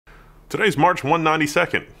Today's March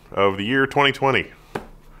 192nd of the year 2020,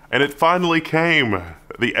 and it finally came,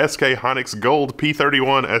 the SK Hynix Gold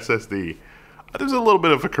P31 SSD. There's a little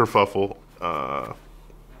bit of a kerfuffle.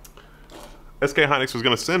 SK Hynix was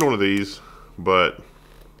going to send one of these, but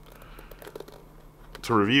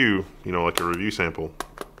to review, like a review sample,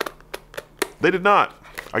 they did not.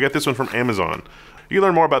 I got this one from Amazon. You can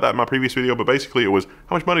learn more about that in my previous video, but basically it was,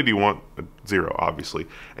 how much money do you want? Zero, obviously.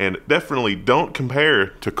 And definitely don't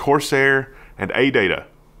compare to Corsair and ADATA.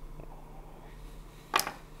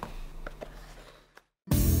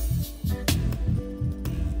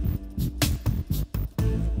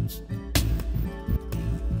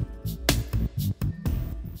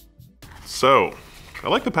 So, I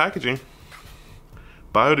like the packaging.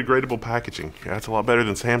 Biodegradable packaging. Yeah, that's a lot better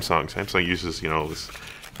than Samsung. Samsung uses, this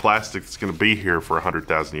plastic that's going to be here for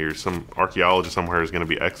 100,000 years. Some archaeologist somewhere is going to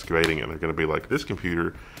be excavating it, and they're going to be like, this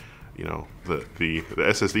computer, the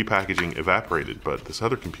SSD packaging evaporated, but this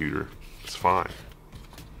other computer is fine.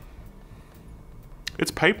 It's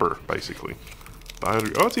paper, basically.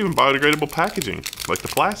 It's even biodegradable packaging, like the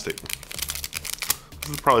plastic. This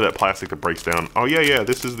is probably that plastic that breaks down. Oh yeah,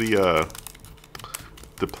 this is the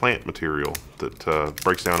plant material that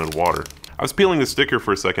breaks down in water. I was peeling the sticker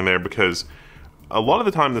for a second there because a lot of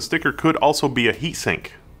the time the sticker could also be a heatsink.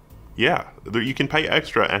 Yeah, you can pay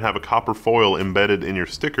extra and have a copper foil embedded in your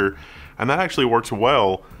sticker, and that actually works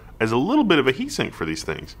well as a little bit of a heatsink for these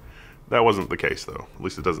things. That wasn't the case though. At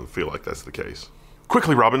least it doesn't feel like that's the case.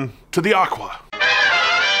 Quickly, Robin, to the Aqua.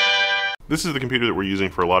 This is the computer that we're using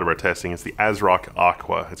for a lot of our testing. It's the ASRock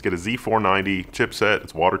Aqua. It's got a Z490 chipset.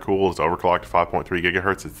 It's water cooled. It's overclocked to 5.3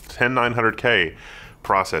 gigahertz. It's a 10900K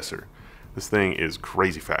processor. This thing is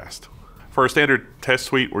crazy fast. For our standard test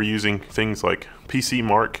suite, we're using things like PC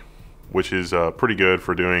Mark, which is pretty good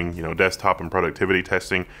for doing desktop and productivity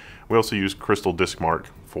testing. We also use Crystal Disk Mark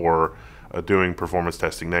for doing performance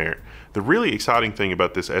testing there. The really exciting thing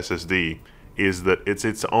about this SSD is that it's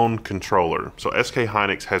its own controller. So SK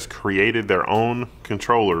Hynix has created their own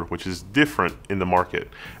controller, which is different in the market.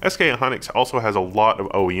 SK Hynix also has a lot of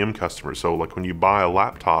OEM customers. So like when you buy a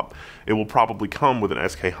laptop, it will probably come with an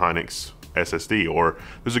SK Hynix SSD, or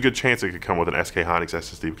there's a good chance it could come with an SK Hynix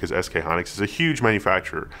SSD because SK Hynix is a huge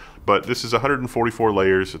manufacturer. But this is 144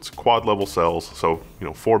 layers, it's quad level cells, so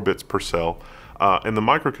 4 bits per cell. And the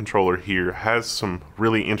microcontroller here has some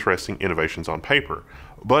really interesting innovations on paper.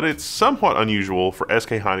 But it's somewhat unusual for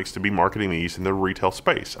SK Hynix to be marketing these in the retail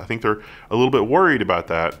space. I think they're a little bit worried about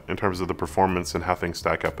that in terms of the performance and how things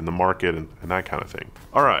stack up in the market and that kind of thing.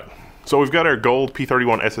 All right, so we've got our Gold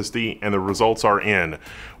P31 SSD and the results are in.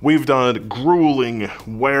 We've done grueling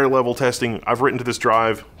wear level testing. I've written to this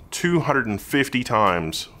drive 250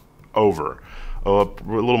 times over. A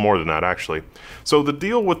little more than that, actually. So the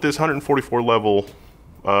deal with this 144 level,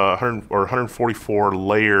 144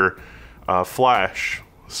 layer flash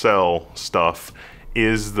cell stuff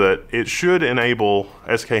is that it should enable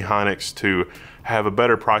SK Hynix to have a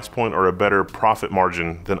better price point or a better profit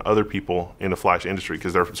margin than other people in the flash industry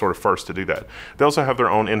because they're sort of first to do that. They also have their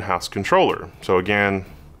own in-house controller. So again,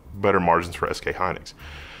 better margins for SK Hynix.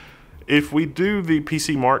 If we do the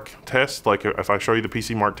PC Mark test, like if I show you the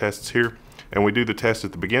PC Mark tests here, and we do the test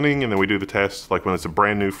at the beginning, and then we do the test like when it's a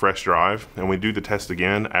brand new fresh drive, and we do the test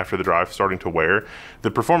again after the drive starting to wear,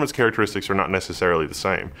 the performance characteristics are not necessarily the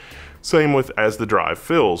same. Same with as the drive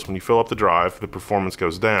fills. When you fill up the drive, the performance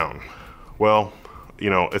goes down. Well,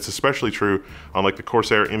 it's especially true on like the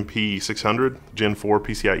Corsair MP600 Gen 4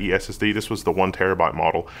 PCIe SSD. This was the 1 terabyte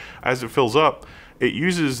model. As it fills up, it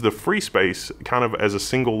uses the free space kind of as a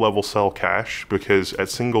single level cell cache because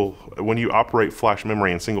when you operate flash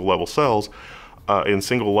memory in single level cells, in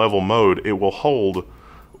single level mode, it will hold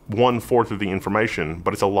 1/4 of the information,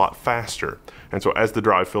 but it's a lot faster. And so as the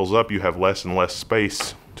drive fills up, you have less and less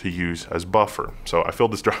space to use as buffer. So I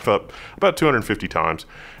filled this drive up about 250 times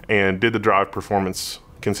and did the drive performance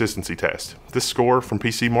consistency test. This score from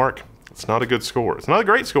PC Mark, it's not a good score. It's not a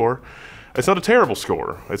great score. It's not a terrible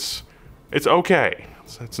score. It's okay.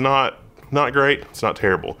 It's not great. It's not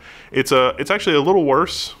terrible. It's actually a little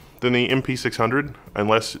worse than the MP600,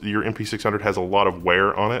 unless your MP600 has a lot of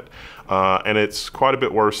wear on it, and it's quite a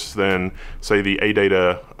bit worse than, say, the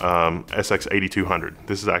ADATA SX8200.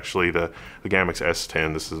 This is actually the Gamix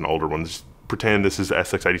S10. This is an older one. Just pretend this is the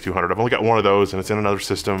SX8200. I've only got one of those, and it's in another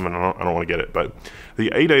system, and I don't want to get it. But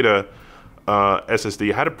the ADATA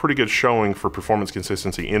SSD had a pretty good showing for performance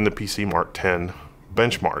consistency in the PC Mark 10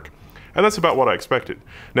 benchmark. And that's about what I expected.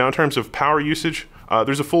 Now in terms of power usage,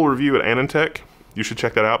 there's a full review at AnandTech. You should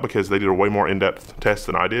check that out because they did a way more in-depth test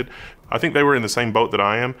than I did. I think they were in the same boat that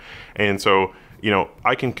I am. And so you know,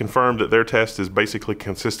 I can confirm that their test is basically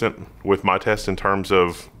consistent with my test in terms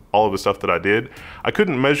of all of the stuff that I did. I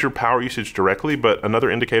couldn't measure power usage directly, but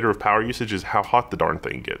another indicator of power usage is how hot the darn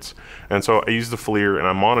thing gets. And so I used the FLIR and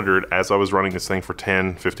I monitored as I was running this thing for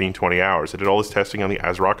 10, 15, 20 hours. I did all this testing on the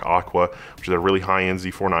ASRock Aqua, which is a really high-end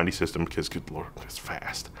Z490 system because, good Lord, it's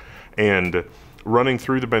fast. And running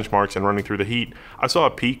through the benchmarks and running through the heat, I saw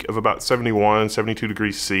a peak of about 71, 72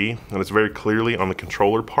 degrees C, and it's very clearly on the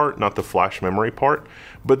controller part, not the flash memory part.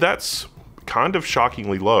 But that's kind of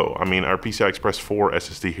shockingly low. I mean, our PCI Express 4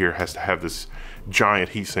 SSD here has to have this giant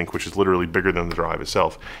heatsink, which is literally bigger than the drive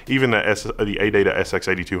itself. Even the ADATA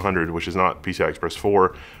SX8200, which is not PCI Express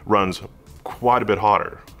 4, runs quite a bit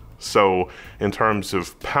hotter. So in terms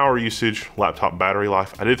of power usage, laptop battery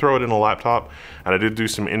life, I did throw it in a laptop and I did do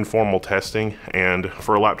some informal testing, and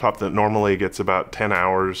for a laptop that normally gets about 10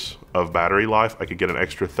 hours of battery life, I could get an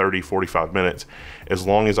extra 30, 45 minutes as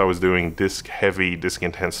long as I was doing disk heavy, disk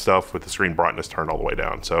intense stuff with the screen brightness turned all the way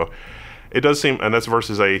down. So it does seem, and that's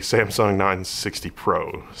versus a Samsung 960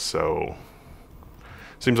 Pro. So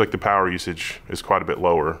seems like the power usage is quite a bit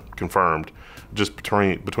lower, confirmed, just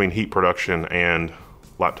between heat production and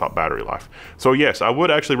laptop battery life. So yes, I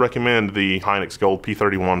would actually recommend the Hynix Gold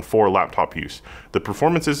P31 for laptop use. The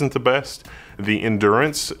performance isn't the best, the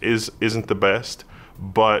endurance isn't the best,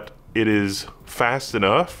 but it is fast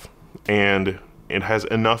enough and it has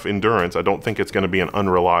enough endurance. I don't think it's going to be an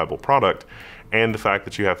unreliable product, and the fact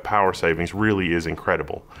that you have power savings really is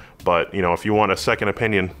incredible. But you know, if you want a second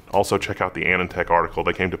opinion, also check out the AnandTech article.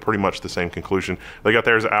 They came to pretty much the same conclusion. They got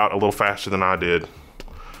theirs out a little faster than I did.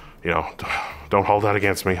 You know, don't hold that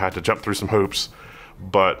against me. I had to jump through some hoops.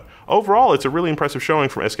 But overall, it's a really impressive showing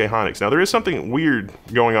from SK Hynix. Now, there is something weird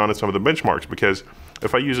going on in some of the benchmarks, because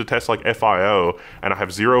if I use a test like FIO and I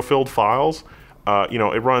have 0 filled files, you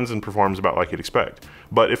know, it runs and performs about like you'd expect.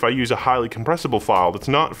 But if I use a highly compressible file that's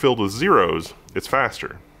not filled with zeros, it's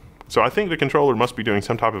faster. So I think the controller must be doing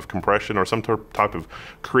some type of compression or some type of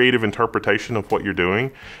creative interpretation of what you're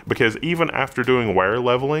doing, because even after doing wear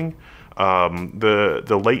leveling,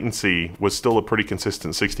 the latency was still a pretty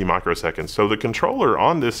consistent 60 microseconds. So the controller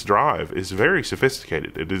on this drive is very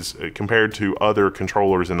sophisticated. It is compared to other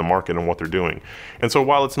controllers in the market and what they're doing. And so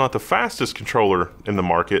while it's not the fastest controller in the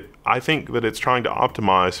market, I think that it's trying to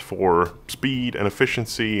optimize for speed and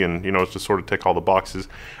efficiency, and you know, it's just sort of tick all the boxes.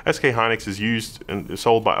 SK Hynix is used and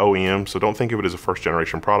sold by OEM, so don't think of it as a first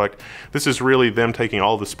generation product. This is really them taking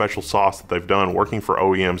all the special sauce that they've done working for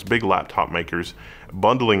OEMs, big laptop makers,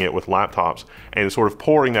 bundling it with laptops and sort of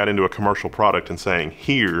pouring that into a commercial product and saying,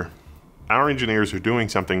 here, our engineers are doing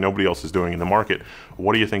something nobody else is doing in the market.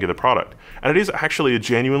 What do you think of the product? And it is actually a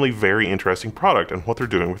genuinely very interesting product and what they're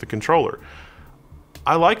doing with the controller.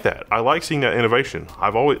 I like that. I like seeing that innovation.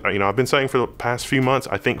 I've been saying for the past few months,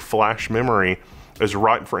 I think flash memory is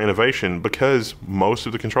ripe for innovation, because most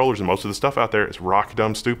of the controllers and most of the stuff out there is rock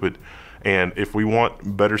dumb stupid. And if we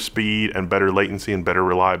want better speed and better latency and better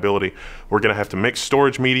reliability, we're going to have to mix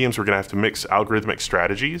storage mediums. We're going to have to mix algorithmic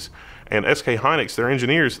strategies. And SK Hynix, their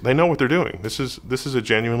engineers, they know what they're doing. This is a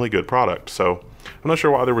genuinely good product. So I'm not sure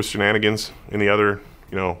why there was shenanigans in the other,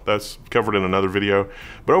 you know, that's covered in another video.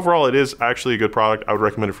 But overall, it is actually a good product. I would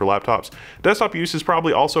recommend it for laptops. Desktop use is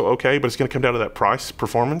probably also okay, but it's going to come down to that price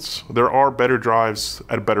performance. There are better drives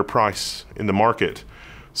at a better price in the market.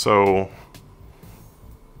 So,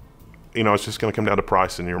 you know, it's just going to come down to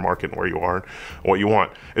price in your market and where you are and what you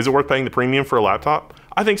want. Is it worth paying the premium for a laptop?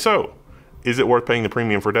 I think so. Is it worth paying the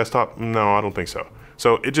premium for a desktop? No, I don't think so.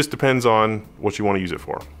 So it just depends on what you want to use it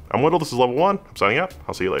for. I'm Whittle, this is Level 1. I'm signing up.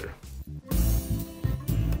 I'll see you later.